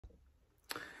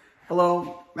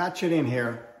Hello, Matt Chittian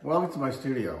here. Welcome to my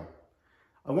studio.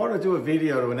 I want to do a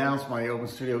video to announce my open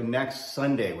studio next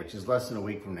Sunday, which is less than a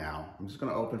week from now. I'm just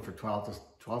going to open for 12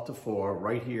 to 4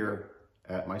 right here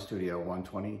at my studio,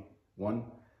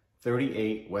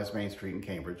 138 West Main Street in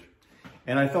Cambridge.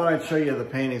 And I thought I'd show you the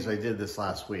paintings I did this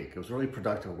last week. It was a really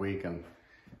productive week, and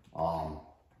I love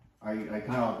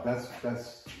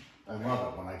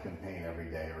it when I can paint every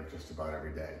day or just about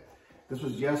every day. This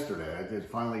was yesterday. I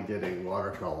finally did a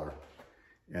watercolor,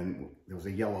 and there was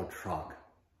a yellow truck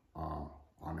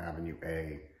on Avenue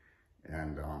A,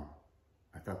 and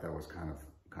I thought that was kind of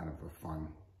a fun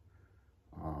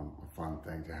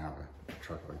thing to have a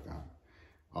truck like that.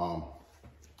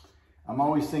 I'm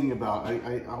always thinking about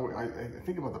I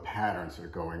think about the patterns that are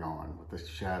going on with the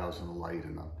shadows and the light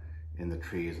in the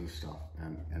trees and stuff,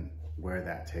 and where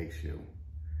that takes you.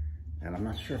 And I'm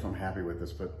not sure if I'm happy with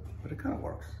this, but it kind of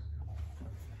works.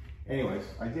 Anyways,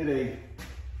 I did a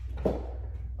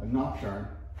nocturne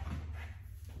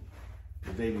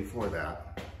the day before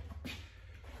that.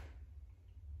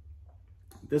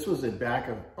 This was the back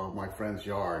of my friend's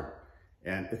yard,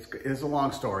 and it's a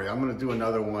long story. I'm going to do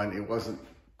another one. It wasn't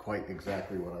quite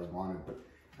exactly what I wanted, but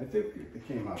I think it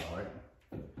came out all right.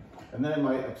 And then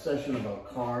my obsession about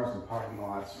cars and parking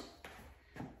lots.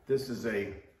 This is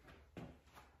a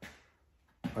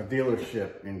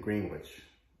dealership in Greenwich.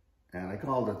 And I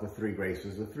called it the Three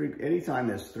Graces. Anytime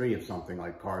there's three of something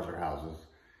like cars or houses,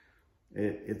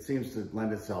 it seems to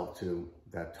lend itself to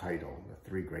that title, the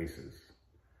Three Graces.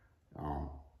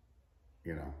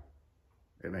 You know,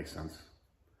 it makes sense.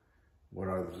 What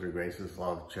are the three graces?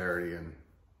 Love, charity, and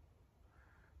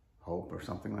hope, or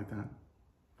something like that.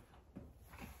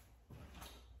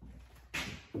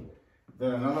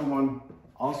 Then another one,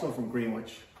 also from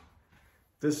Greenwich.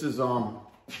 This is your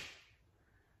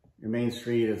Main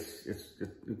Street.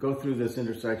 You go through this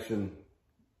intersection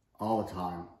all the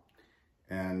time,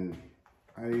 and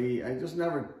I just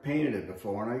never painted it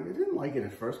before, and I didn't like it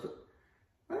at first, but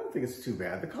I don't think it's too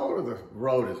bad. The color of the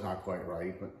road is not quite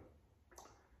right, but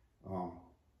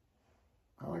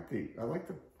I like the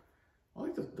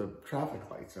traffic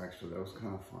lights. Actually, that was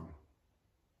kind of fun.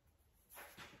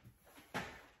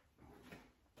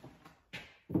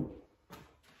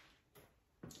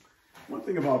 One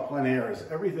thing about plein air is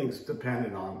everything's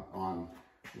dependent on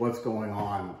what's going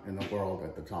on in the world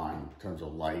at the time, in terms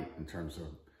of light, in terms of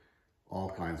all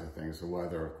kinds of things. The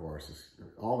weather, of course,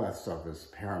 all that stuff is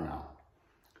paramount.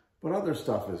 But other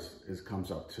stuff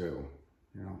comes up too,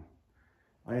 you know.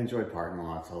 I enjoy parking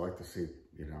lots. I like to see,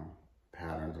 you know,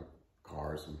 patterns of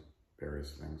cars and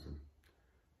various things.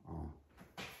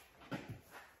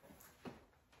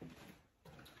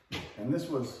 And this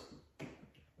is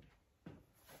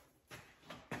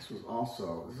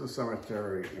a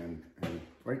cemetery and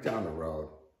right down the road.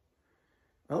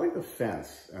 I like the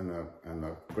fence and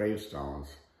the gravestones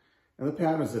and the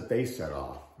patterns that they set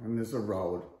off. I mean, there's a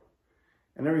road,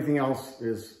 and everything else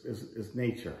is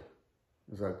nature.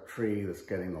 There's a tree that's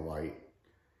getting the light.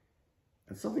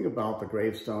 And something about the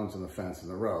gravestones and the fence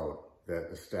and the road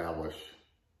that establish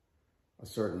a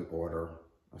certain order,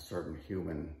 a certain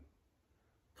human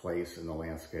place in the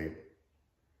landscape.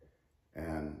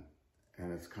 And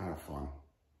it's kind of fun.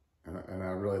 And I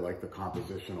really like the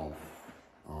compositional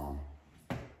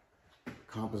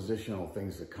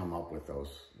things that come up with that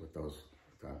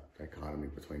dichotomy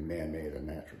between man-made and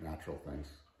natural things.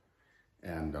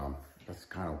 And that's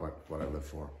kind of what I live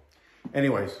for.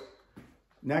 Anyways,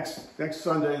 next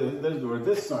Sunday,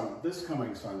 this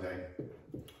coming Sunday,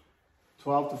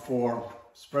 12 to 4,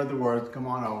 spread the word, come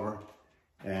on over,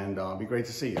 and it'll be great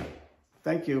to see you.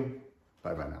 Thank you.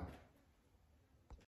 Bye-bye now.